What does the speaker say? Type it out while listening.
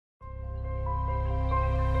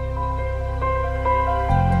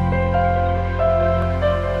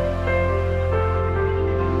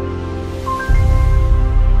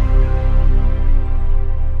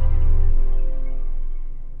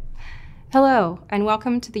Hello, and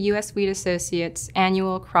welcome to the U.S. Wheat Associates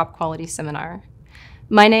Annual Crop Quality Seminar.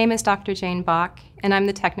 My name is Dr. Jayne Bock, and I'm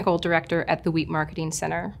the Technical Director at the Wheat Marketing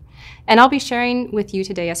Center. And I'll be sharing with you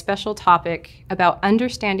today a special topic about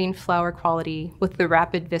understanding flour quality with the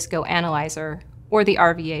Rapid Visco Analyser, or the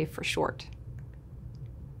RVA for short.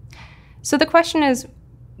 So the question is,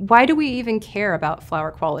 why do we even care about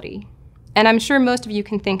flour quality? And I'm sure most of you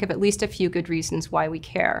can think of at least a few good reasons why we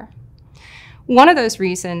care. One of those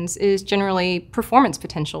reasons is generally performance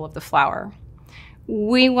potential of the flour.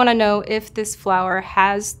 We want to know if this flour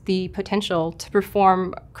has the potential to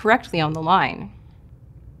perform correctly on the line.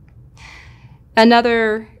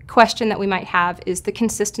 Another question that we might have is the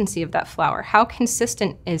consistency of that flour. How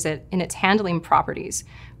consistent is it in its handling properties?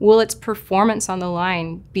 Will its performance on the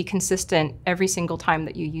line be consistent every single time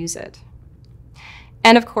that you use it?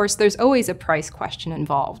 And of course, there's always a price question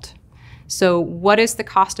involved. So what is the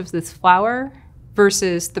cost of this flour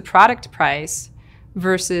versus the product price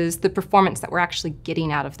versus the performance that we're actually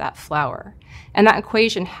getting out of that flour? And that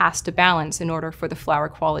equation has to balance in order for the flour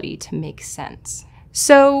quality to make sense.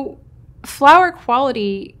 So flour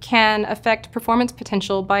quality can affect performance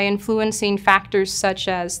potential by influencing factors such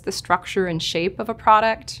as the structure and shape of a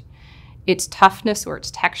product, its toughness or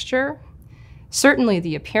its texture, certainly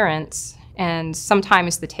the appearance, and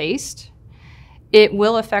sometimes the taste. It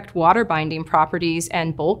will affect water binding properties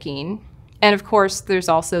and bulking. And of course, there's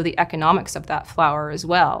also the economics of that flour as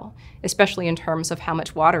well, especially in terms of how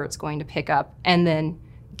much water it's going to pick up and then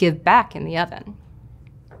give back in the oven.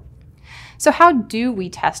 So how do we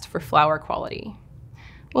test for flour quality?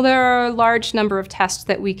 Well, there are a large number of tests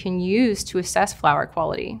that we can use to assess flour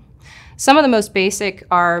quality. Some of the most basic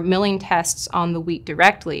are milling tests on the wheat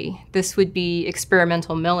directly. This would be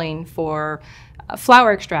experimental milling for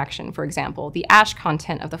flour extraction, for example, the ash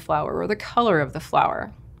content of the flour or the color of the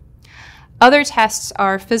flour. Other tests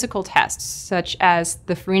are physical tests, such as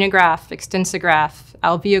the farinograph, extensograph,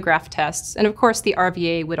 alveograph tests, and of course the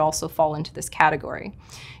RVA would also fall into this category.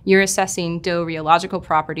 You're assessing dough rheological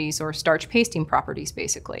properties or starch pasting properties,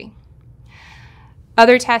 basically.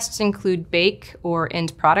 Other tests include bake or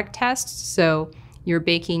end product tests, so you're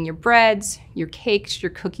baking your breads, your cakes,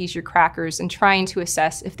 your cookies, your crackers, and trying to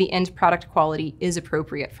assess if the end product quality is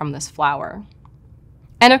appropriate from this flour.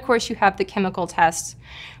 And of course, you have the chemical tests,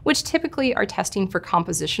 which typically are testing for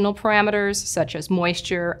compositional parameters such as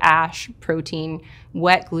moisture, ash, protein,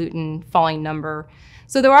 wet gluten, falling number.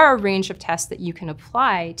 So there are a range of tests that you can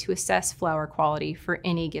apply to assess flour quality for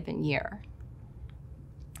any given year.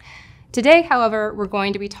 Today, however, we're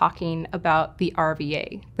going to be talking about the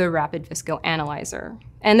RVA, the Rapid Visco Analyser.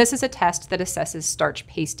 And this is a test that assesses starch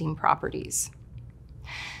pasting properties.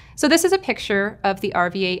 So this is a picture of the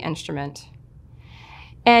RVA instrument.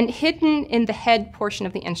 And hidden in the head portion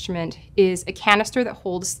of the instrument is a canister that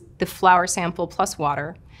holds the flour sample plus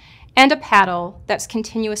water and a paddle that's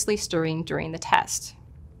continuously stirring during the test.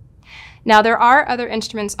 Now, there are other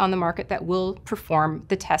instruments on the market that will perform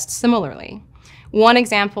the test similarly. One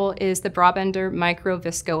example is the Brabender Micro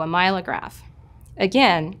Viscoamylograph.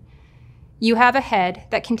 Again, you have a head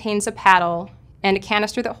that contains a paddle and a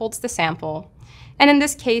canister that holds the sample. And in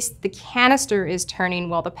this case, the canister is turning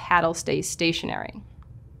while the paddle stays stationary.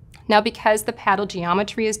 Now, because the paddle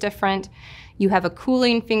geometry is different, you have a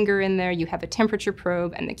cooling finger in there, you have a temperature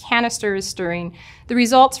probe, and the canister is stirring. The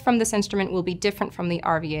results from this instrument will be different from the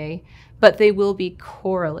RVA, but they will be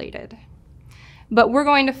correlated. But we're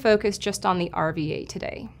going to focus just on the RVA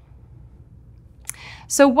today.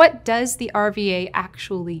 So what does the RVA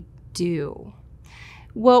actually do?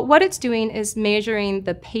 Well, what it's doing is measuring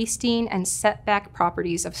the pasting and setback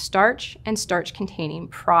properties of starch and starch-containing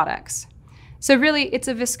products. So really, it's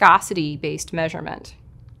a viscosity-based measurement.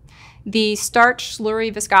 The starch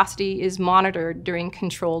slurry viscosity is monitored during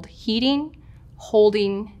controlled heating,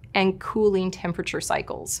 holding, and cooling temperature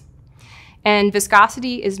cycles. And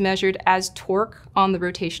viscosity is measured as torque on the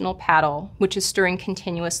rotational paddle, which is stirring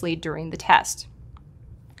continuously during the test.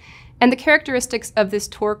 And the characteristics of this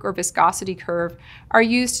torque or viscosity curve are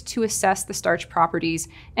used to assess the starch properties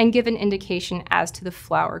and give an indication as to the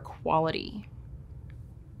flour quality.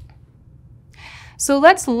 So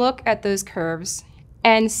let's look at those curves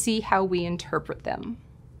and see how we interpret them.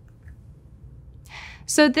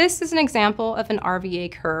 So this is an example of an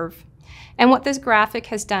RVA curve. And what this graphic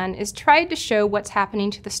has done is tried to show what's happening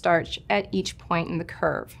to the starch at each point in the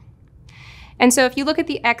curve. And so if you look at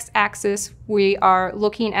the x-axis, we are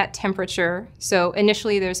looking at temperature. So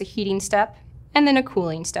initially there's a heating step and then a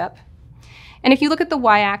cooling step. And if you look at the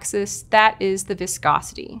y-axis, that is the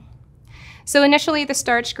viscosity. So initially the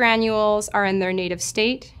starch granules are in their native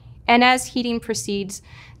state, and as heating proceeds,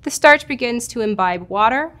 the starch begins to imbibe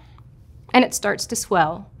water, and it starts to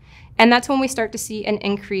swell. And that's when we start to see an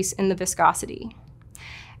increase in the viscosity.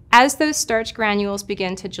 As those starch granules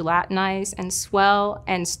begin to gelatinize and swell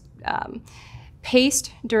and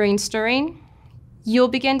paste during stirring, you'll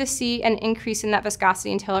begin to see an increase in that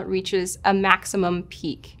viscosity until it reaches a maximum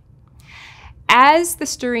peak. As the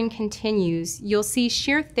stirring continues, you'll see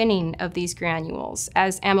shear thinning of these granules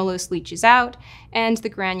as amylose leaches out and the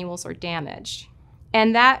granules are damaged.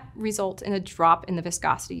 And that results in a drop in the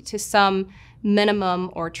viscosity to some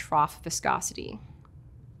minimum or trough viscosity.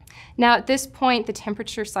 Now at this point, the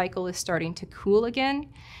temperature cycle is starting to cool again,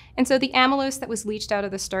 and so the amylose that was leached out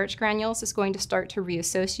of the starch granules is going to start to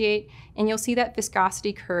reassociate, and you'll see that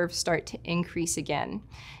viscosity curve start to increase again.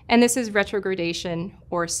 And this is retrogradation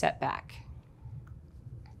or setback.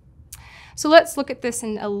 So let's look at this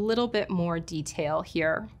in a little bit more detail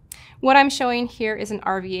here. What I'm showing here is an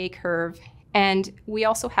RVA curve, and we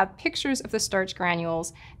also have pictures of the starch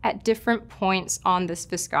granules at different points on this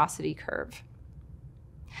viscosity curve.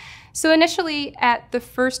 So initially, at the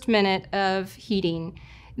first minute of heating,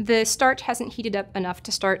 the starch hasn't heated up enough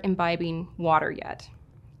to start imbibing water yet.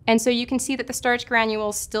 And so you can see that the starch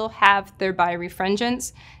granules still have their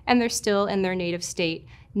birefringence, and they're still in their native state.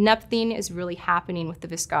 Nothing is really happening with the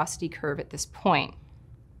viscosity curve at this point.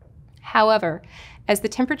 However, as the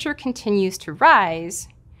temperature continues to rise,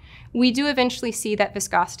 we do eventually see that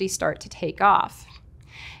viscosity start to take off.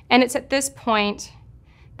 And it's at this point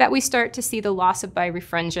that we start to see the loss of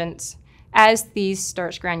birefringence as these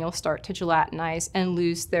starch granules start to gelatinize and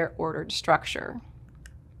lose their ordered structure.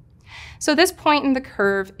 So this point in the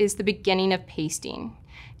curve is the beginning of pasting,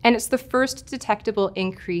 and it's the first detectable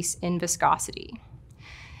increase in viscosity.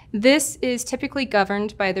 This is typically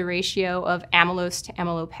governed by the ratio of amylose to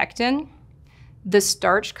amylopectin, the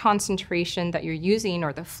starch concentration that you're using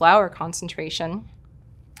or the flour concentration,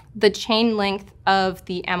 the chain length of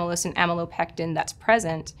the amylose and amylopectin that's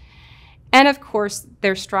present, and of course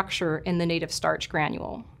their structure in the native starch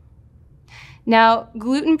granule. Now,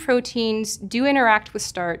 gluten proteins do interact with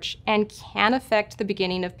starch and can affect the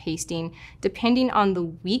beginning of pasting depending on the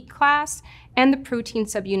wheat class and the protein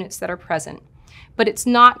subunits that are present, but it's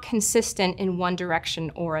not consistent in one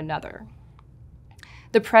direction or another.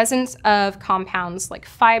 The presence of compounds like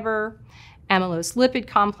fiber, amylose lipid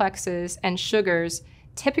complexes, and sugars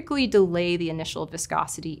typically delay the initial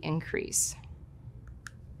viscosity increase.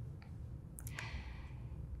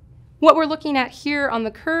 What we're looking at here on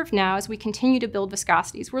the curve now as we continue to build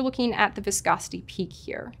viscosities, we're looking at the viscosity peak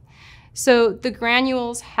here. So the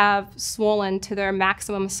granules have swollen to their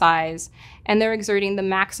maximum size, and they're exerting the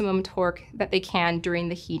maximum torque that they can during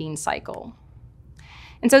the heating cycle.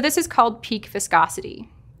 And so this is called peak viscosity,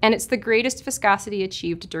 and it's the greatest viscosity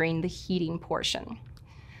achieved during the heating portion.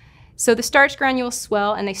 So the starch granules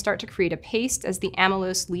swell and they start to create a paste as the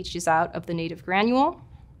amylose leaches out of the native granule.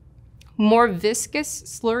 More viscous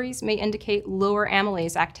slurries may indicate lower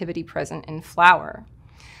amylase activity present in flour.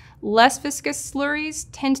 Less viscous slurries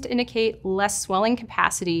tend to indicate less swelling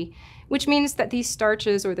capacity, which means that these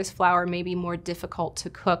starches or this flour may be more difficult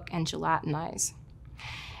to cook and gelatinize.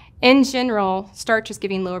 In general, starches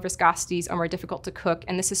giving lower viscosities are more difficult to cook,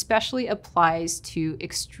 and this especially applies to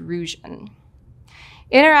extrusion.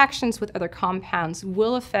 Interactions with other compounds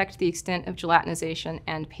will affect the extent of gelatinization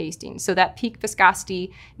and pasting, so that peak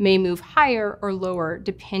viscosity may move higher or lower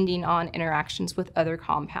depending on interactions with other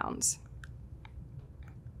compounds.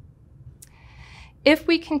 If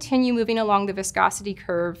we continue moving along the viscosity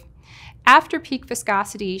curve, after peak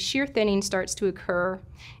viscosity, shear thinning starts to occur,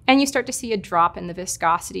 and you start to see a drop in the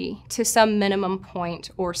viscosity to some minimum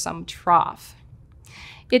point or some trough.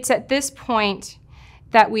 It's at this point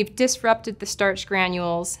that we've disrupted the starch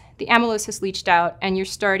granules, the amylose has leached out, and you're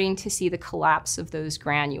starting to see the collapse of those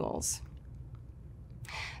granules.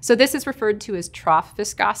 So this is referred to as trough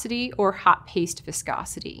viscosity or hot paste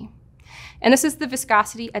viscosity. And this is the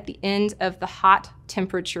viscosity at the end of the hot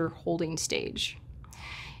temperature holding stage.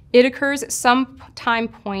 It occurs at some time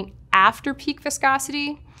point after peak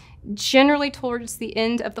viscosity, generally towards the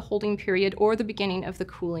end of the holding period or the beginning of the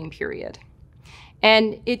cooling period.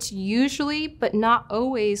 And it's usually, but not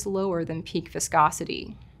always, lower than peak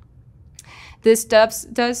viscosity. This does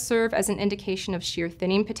serve as an indication of shear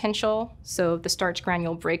thinning potential, so the starch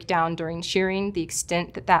granule breakdown during shearing, the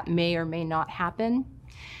extent that that may or may not happen.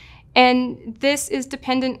 And this is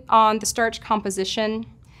dependent on the starch composition,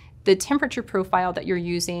 the temperature profile that you're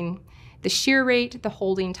using, the shear rate, the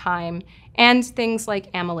holding time, and things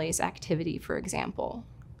like amylase activity, for example.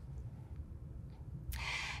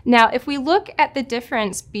 Now, if we look at the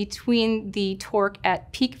difference between the torque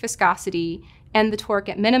at peak viscosity and the torque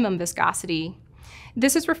at minimum viscosity,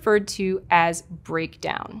 this is referred to as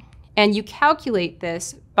breakdown. And you calculate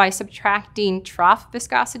this by subtracting trough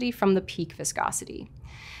viscosity from the peak viscosity.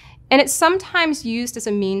 And it's sometimes used as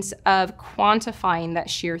a means of quantifying that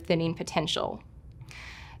shear thinning potential.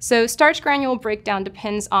 So starch granule breakdown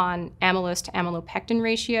depends on amylose to amylopectin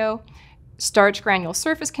ratio, starch granule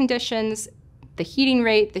surface conditions, the heating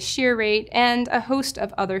rate, the shear rate, and a host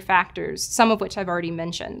of other factors, some of which I've already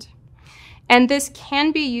mentioned. And this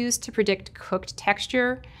can be used to predict cooked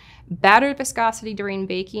texture, batter viscosity during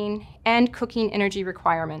baking, and cooking energy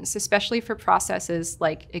requirements, especially for processes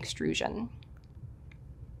like extrusion.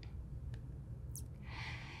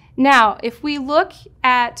 Now, if we look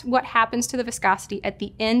at what happens to the viscosity at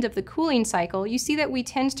the end of the cooling cycle, you see that we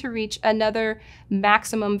tend to reach another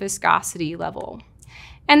maximum viscosity level.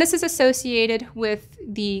 And this is associated with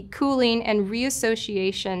the cooling and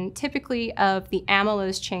reassociation, typically of the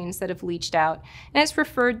amylose chains that have leached out, and it's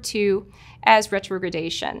referred to as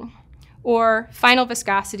retrogradation, or final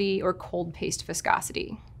viscosity or cold paste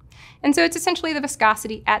viscosity. And so it's essentially the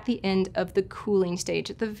viscosity at the end of the cooling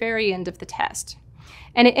stage, at the very end of the test.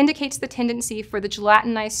 And it indicates the tendency for the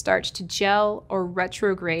gelatinized starch to gel or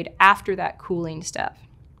retrograde after that cooling step.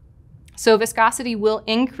 So viscosity will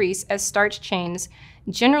increase as starch chains,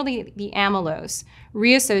 generally the amylose,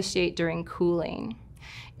 reassociate during cooling.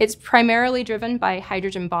 It's primarily driven by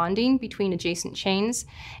hydrogen bonding between adjacent chains,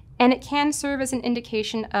 and it can serve as an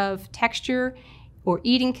indication of texture or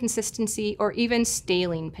eating consistency or even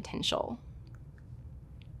staling potential.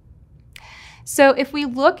 So if we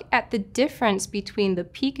look at the difference between the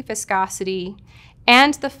peak viscosity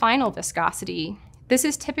and the final viscosity, this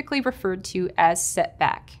is typically referred to as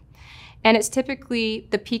setback. And it's typically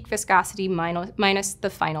the peak viscosity minus the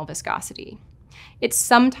final viscosity. It's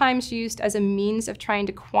sometimes used as a means of trying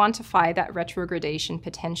to quantify that retrogradation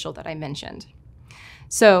potential that I mentioned.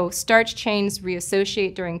 So starch chains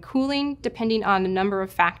reassociate during cooling depending on a number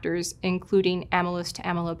of factors, including amylose to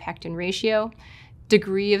amylopectin ratio,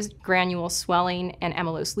 degree of granule swelling and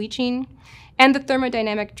amylose leaching, and the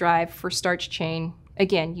thermodynamic drive for starch chain,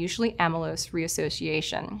 again, usually amylose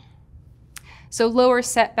reassociation. So lower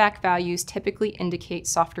setback values typically indicate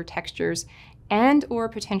softer textures and or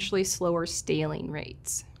potentially slower staling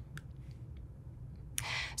rates.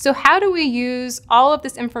 So how do we use all of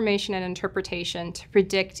this information and interpretation to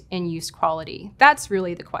predict in-use quality? That's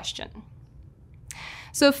really the question.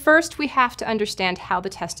 So first, we have to understand how the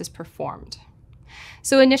test is performed.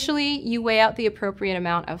 So initially, you weigh out the appropriate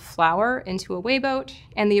amount of flour into a weigh boat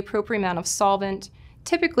and the appropriate amount of solvent,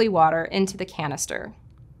 typically water, into the canister.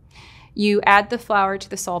 You add the flour to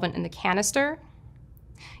the solvent in the canister.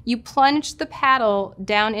 You plunge the paddle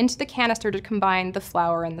down into the canister to combine the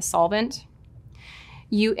flour and the solvent.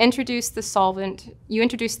 You introduce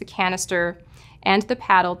the canister and the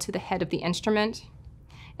paddle to the head of the instrument,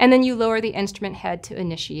 and then you lower the instrument head to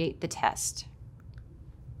initiate the test.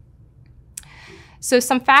 So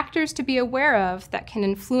some factors to be aware of that can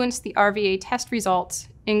influence the RVA test results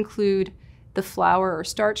include the flour or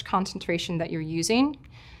starch concentration that you're using.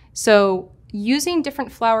 So using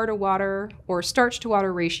different flour to water or starch to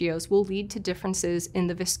water ratios will lead to differences in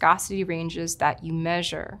the viscosity ranges that you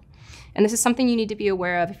measure. And this is something you need to be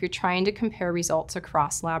aware of if you're trying to compare results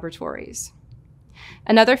across laboratories.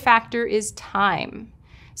 Another factor is time.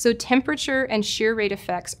 So temperature and shear rate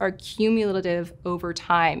effects are cumulative over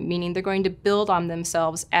time, meaning they're going to build on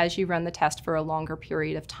themselves as you run the test for a longer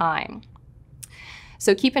period of time.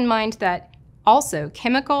 So keep in mind that also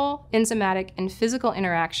chemical, enzymatic, and physical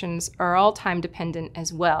interactions are all time dependent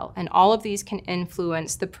as well, and all of these can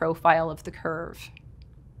influence the profile of the curve.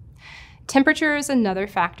 Temperature is another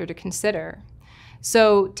factor to consider.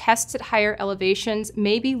 So tests at higher elevations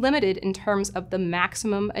may be limited in terms of the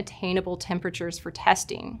maximum attainable temperatures for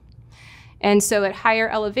testing. And so at higher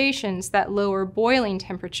elevations, that lower boiling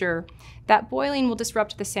temperature, that boiling will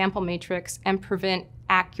disrupt the sample matrix and prevent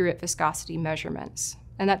accurate viscosity measurements.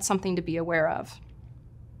 And that's something to be aware of.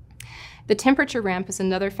 The temperature ramp is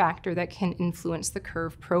another factor that can influence the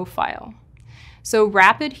curve profile. So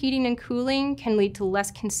rapid heating and cooling can lead to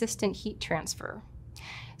less consistent heat transfer.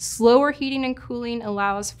 Slower heating and cooling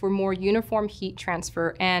allows for more uniform heat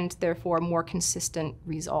transfer and therefore more consistent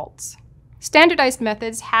results. Standardized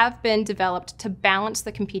methods have been developed to balance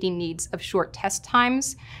the competing needs of short test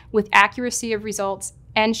times with accuracy of results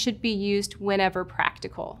and should be used whenever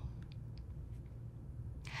practical.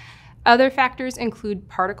 Other factors include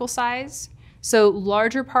particle size. So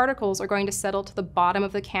larger particles are going to settle to the bottom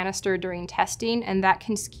of the canister during testing, and that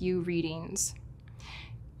can skew readings.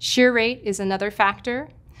 Shear rate is another factor.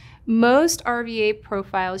 Most RVA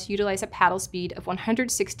profiles utilize a paddle speed of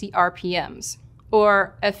 160 RPMs,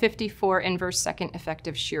 or a 54 inverse second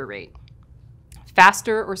effective shear rate.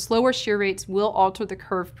 Faster or slower shear rates will alter the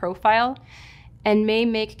curve profile and may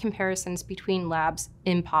make comparisons between labs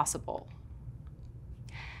impossible.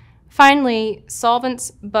 Finally,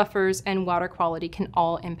 solvents, buffers, and water quality can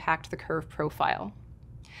all impact the curve profile.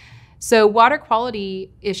 So water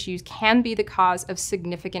quality issues can be the cause of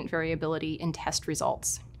significant variability in test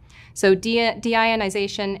results. So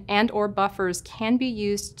deionization and or buffers can be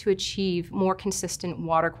used to achieve more consistent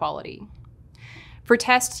water quality. For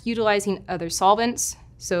tests utilizing other solvents,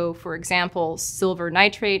 so for example, silver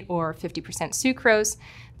nitrate or 50% sucrose,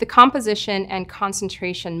 the composition and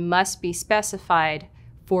concentration must be specified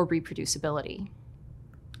for reproducibility.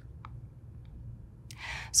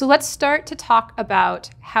 So let's start to talk about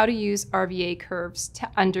how to use RVA curves to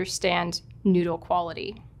understand noodle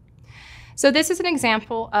quality. So this is an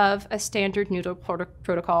example of a standard noodle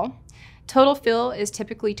protocol. Total fill is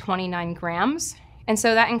typically 29 grams, and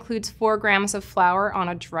so that includes 4 grams of flour on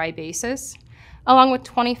a dry basis, along with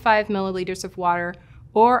 25 milliliters of water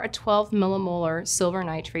or a 12 millimolar silver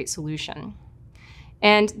nitrate solution.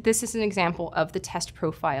 And this is an example of the test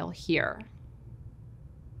profile here.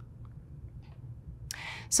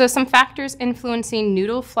 So some factors influencing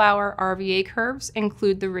noodle flour RVA curves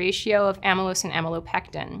include the ratio of amylose and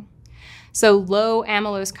amylopectin. So low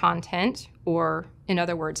amylose content, or in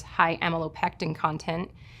other words, high amylopectin content,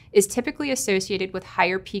 is typically associated with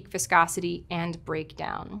higher peak viscosity and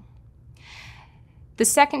breakdown. The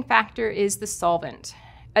second factor is the solvent.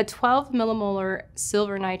 A 12 millimolar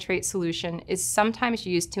silver nitrate solution is sometimes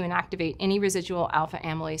used to inactivate any residual alpha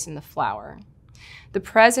amylase in the flour. The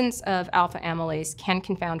presence of alpha amylase can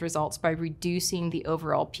confound results by reducing the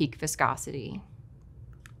overall peak viscosity.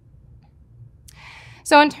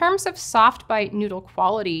 So in terms of soft bite noodle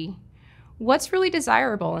quality, what's really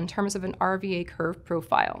desirable in terms of an RVA curve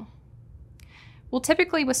profile? Well,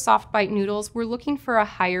 typically with soft bite noodles, we're looking for a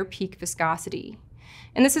higher peak viscosity.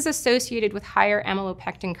 And this is associated with higher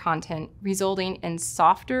amylopectin content, resulting in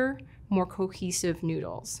softer, more cohesive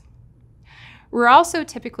noodles. We're also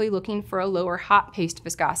typically looking for a lower hot paste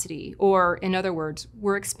viscosity, or in other words,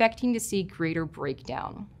 we're expecting to see greater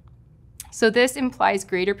breakdown. So this implies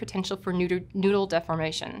greater potential for noodle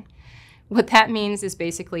deformation. What that means is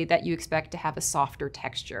basically that you expect to have a softer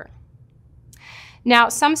texture. Now,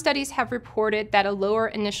 some studies have reported that a lower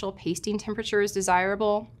initial pasting temperature is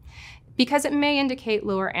desirable because it may indicate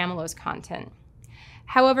lower amylose content.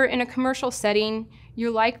 However, in a commercial setting,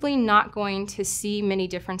 you're likely not going to see many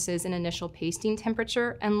differences in initial pasting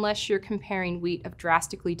temperature unless you're comparing wheat of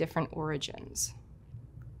drastically different origins.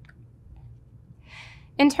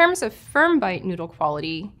 In terms of firm bite noodle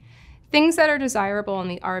quality, things that are desirable in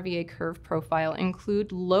the RVA curve profile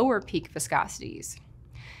include lower peak viscosities.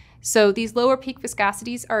 So these lower peak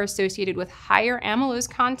viscosities are associated with higher amylose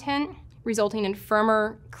content, resulting in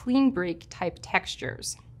firmer, clean break type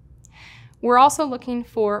textures. We're also looking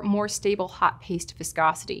for more stable hot paste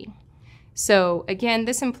viscosity. So again,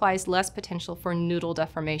 this implies less potential for noodle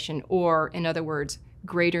deformation, or in other words,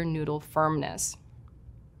 greater noodle firmness.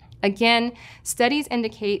 Again, studies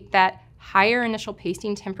indicate that higher initial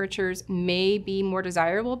pasting temperatures may be more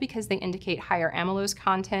desirable because they indicate higher amylose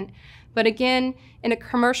content. But again, in a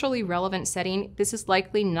commercially relevant setting, this is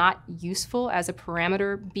likely not useful as a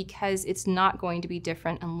parameter because it's not going to be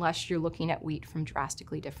different unless you're looking at wheat from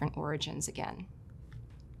drastically different origins again.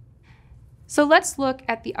 So let's look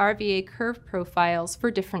at the RVA curve profiles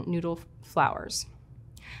for different noodle flours.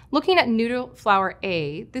 Looking at noodle flour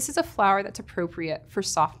A, this is a flour that's appropriate for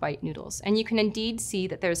soft bite noodles, and you can indeed see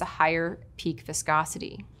that there's a higher peak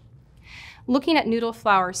viscosity. Looking at noodle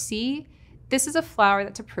flour C, this is a flour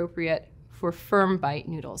that's appropriate for firm bite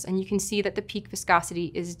noodles, and you can see that the peak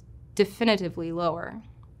viscosity is definitively lower.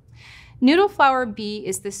 Noodle flour B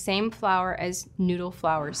is the same flour as noodle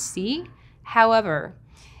flour C. However,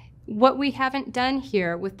 what we haven't done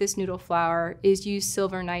here with this noodle flour is use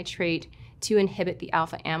silver nitrate to inhibit the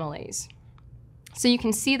alpha amylase. So you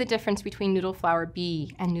can see the difference between noodle flour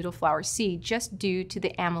B and noodle flour C just due to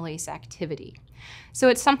the amylase activity. So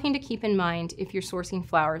it's something to keep in mind if you're sourcing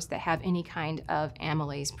flours that have any kind of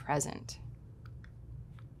amylase present.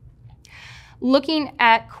 Looking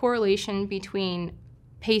at correlation between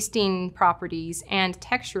pasting properties and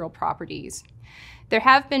textural properties, there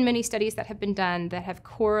have been many studies that have been done that have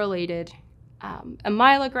correlated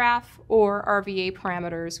amylograph or RVA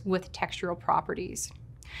parameters with textural properties.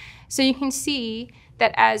 So you can see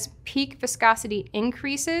that as peak viscosity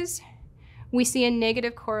increases, we see a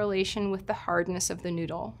negative correlation with the hardness of the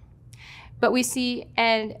noodle. But we see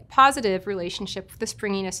a positive relationship with the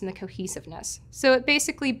springiness and the cohesiveness. So it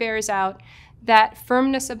basically bears out that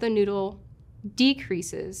firmness of the noodle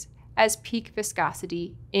decreases as peak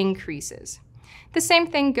viscosity increases. The same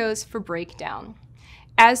thing goes for breakdown.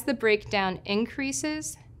 As the breakdown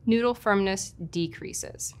increases, noodle firmness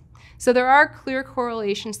decreases. So there are clear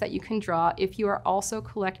correlations that you can draw if you are also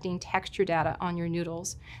collecting texture data on your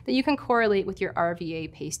noodles that you can correlate with your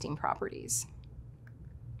RVA pasting properties.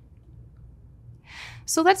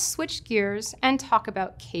 So let's switch gears and talk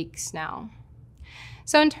about cakes now.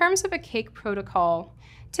 So in terms of a cake protocol,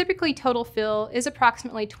 typically total fill is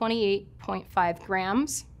approximately 28.5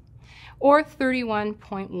 grams or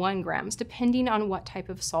 31.1 grams, depending on what type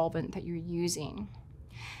of solvent that you're using.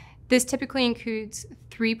 This typically includes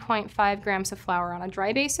 3.5 grams of flour on a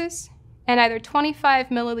dry basis and either 25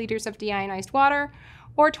 milliliters of deionized water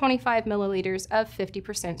or 25 milliliters of 50%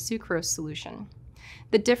 sucrose solution.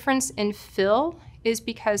 The difference in fill is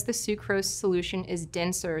because the sucrose solution is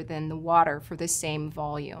denser than the water for the same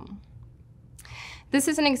volume. This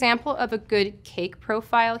is an example of a good cake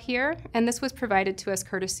profile here, and this was provided to us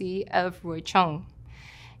courtesy of Roy Chung.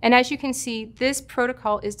 And as you can see, this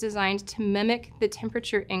protocol is designed to mimic the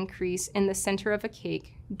temperature increase in the center of a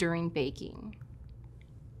cake during baking.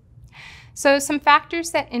 So some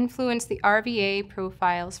factors that influence the RVA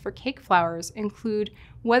profiles for cake flours include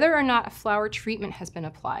whether or not a flour treatment has been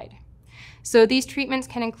applied. So these treatments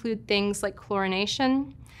can include things like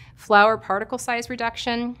chlorination, flour particle size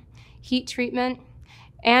reduction, heat treatment,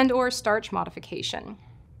 and/or starch modification.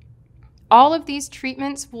 All of these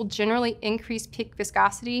treatments will generally increase peak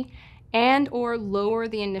viscosity and/or lower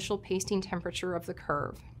the initial pasting temperature of the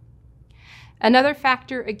curve. Another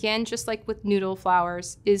factor, again, just like with noodle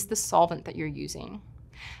flours, is the solvent that you're using.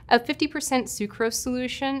 A 50% sucrose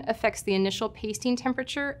solution affects the initial pasting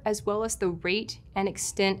temperature as well as the rate and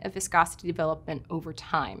extent of viscosity development over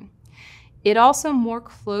time. It also more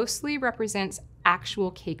closely represents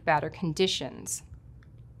actual cake batter conditions.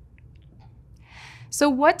 So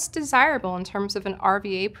what's desirable in terms of an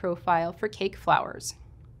RVA profile for cake flours?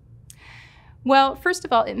 Well, first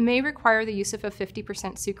of all, it may require the use of a 50%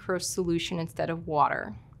 sucrose solution instead of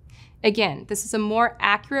water. Again, this is a more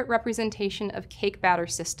accurate representation of cake batter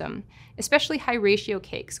system, especially high ratio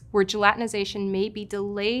cakes, where gelatinization may be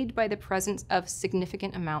delayed by the presence of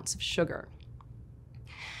significant amounts of sugar.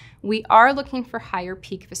 We are looking for higher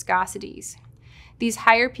peak viscosities. These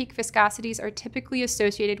higher peak viscosities are typically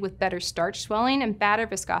associated with better starch swelling and batter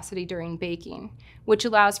viscosity during baking, which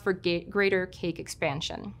allows for greater cake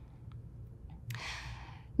expansion.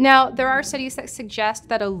 Now, there are studies that suggest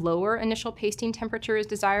that a lower initial pasting temperature is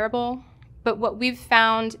desirable, but what we've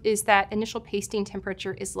found is that initial pasting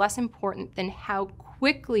temperature is less important than how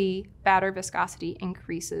quickly batter viscosity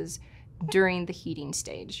increases during the heating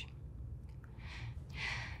stage.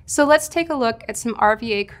 So let's take a look at some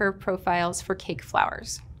RVA curve profiles for cake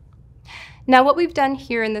flours. Now, what we've done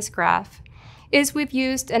here in this graph is we've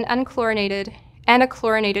used an unchlorinated and a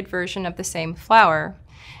chlorinated version of the same flour,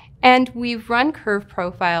 and we've run curve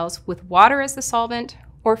profiles with water as the solvent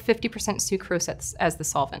or 50% sucrose as the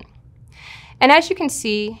solvent. And as you can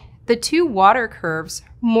see, the two water curves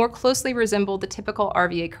more closely resemble the typical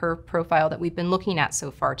RVA curve profile that we've been looking at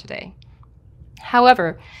so far today.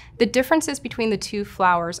 However, the differences between the two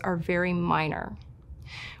flours are very minor.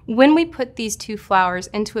 When we put these two flours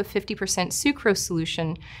into a 50% sucrose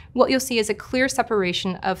solution, what you'll see is a clear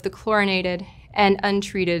separation of the chlorinated and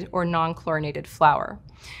untreated or non-chlorinated flour,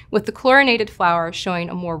 with the chlorinated flour showing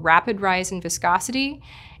a more rapid rise in viscosity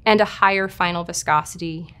and a higher final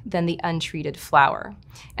viscosity than the untreated flour.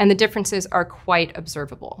 And the differences are quite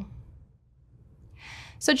observable.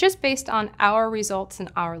 So just based on our results in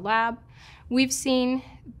our lab, we've seen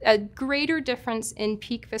a greater difference in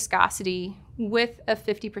peak viscosity with a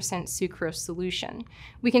 50% sucrose solution.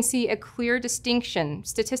 We can see a clear distinction,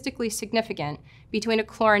 statistically significant, between a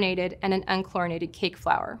chlorinated and an unchlorinated cake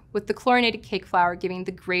flour, with the chlorinated cake flour giving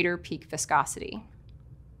the greater peak viscosity.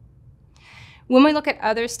 When we look at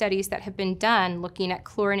other studies that have been done looking at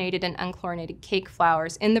chlorinated and unchlorinated cake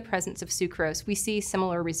flours in the presence of sucrose, we see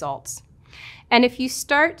similar results. And if you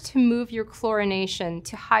start to move your chlorination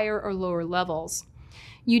to higher or lower levels,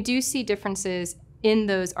 you do see differences in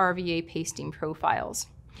those RVA pasting profiles.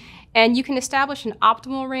 And you can establish an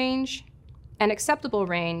optimal range, an acceptable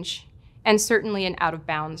range, and certainly an out of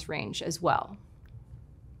bounds range as well.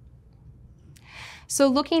 So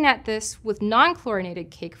looking at this with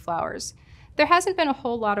non-chlorinated cake flours, there hasn't been a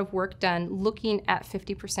whole lot of work done looking at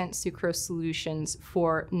 50% sucrose solutions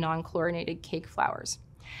for non-chlorinated cake flours.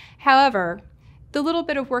 However, the little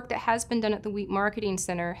bit of work that has been done at the Wheat Marketing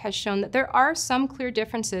Center has shown that there are some clear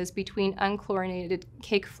differences between unchlorinated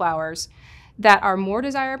cake flours that are more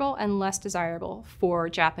desirable and less desirable for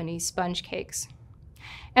Japanese sponge cakes.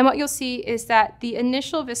 And what you'll see is that the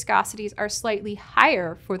initial viscosities are slightly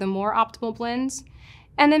higher for the more optimal blends,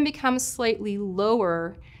 and then become slightly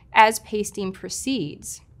lower as pasting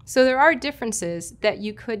proceeds. So there are differences that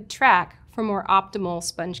you could track for more optimal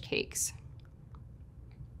sponge cakes.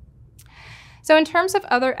 So in terms of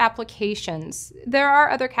other applications, there are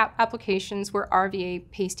other applications where RVA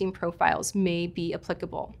pasting profiles may be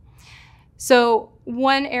applicable. So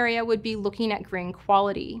one area would be looking at grain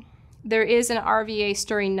quality. There is an RVA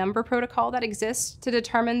stirring number protocol that exists to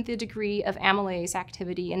determine the degree of amylase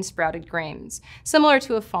activity in sprouted grains, similar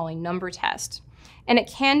to a falling number test. And it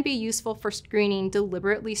can be useful for screening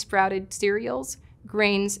deliberately sprouted cereals,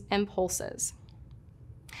 grains, and pulses.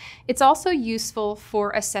 It's also useful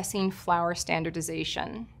for assessing flour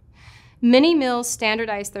standardization. Many mills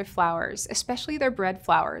standardize their flours, especially their bread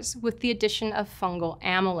flours, with the addition of fungal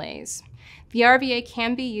amylase. The RVA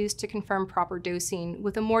can be used to confirm proper dosing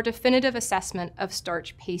with a more definitive assessment of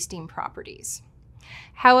starch pasting properties.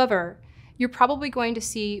 However, you're probably going to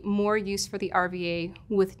see more use for the RVA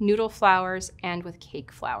with noodle flours and with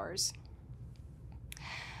cake flours.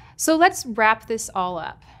 So let's wrap this all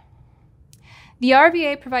up. The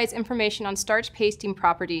RVA provides information on starch pasting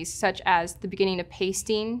properties such as the beginning of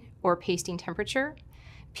pasting or pasting temperature,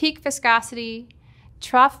 peak viscosity,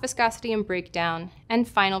 trough viscosity and breakdown, and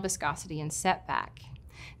final viscosity and setback.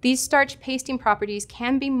 These starch pasting properties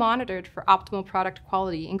can be monitored for optimal product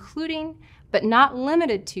quality, including, but not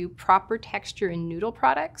limited to, proper texture in noodle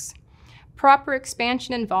products, proper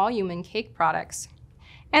expansion and volume in cake products,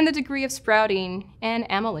 and the degree of sprouting and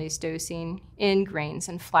amylase dosing in grains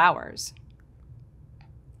and flours.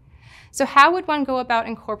 So how would one go about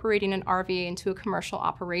incorporating an RVA into a commercial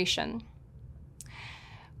operation?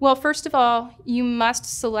 Well, first of all, you must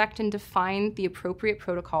select and define the appropriate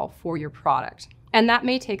protocol for your product, and that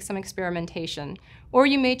may take some experimentation, or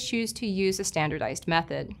you may choose to use a standardized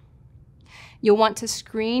method. You'll want to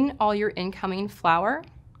screen all your incoming flour,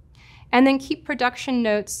 and then keep production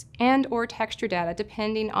notes and/or texture data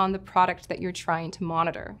depending on the product that you're trying to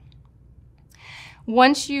monitor.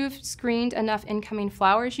 Once you've screened enough incoming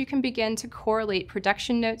flours, you can begin to correlate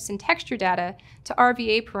production notes and texture data to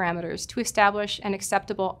RVA parameters to establish an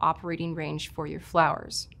acceptable operating range for your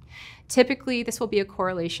flours. Typically, this will be a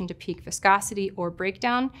correlation to peak viscosity or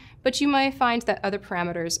breakdown, but you might find that other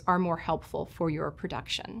parameters are more helpful for your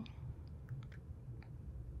production.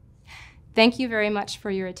 Thank you very much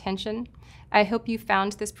for your attention. I hope you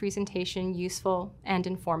found this presentation useful and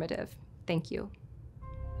informative. Thank you.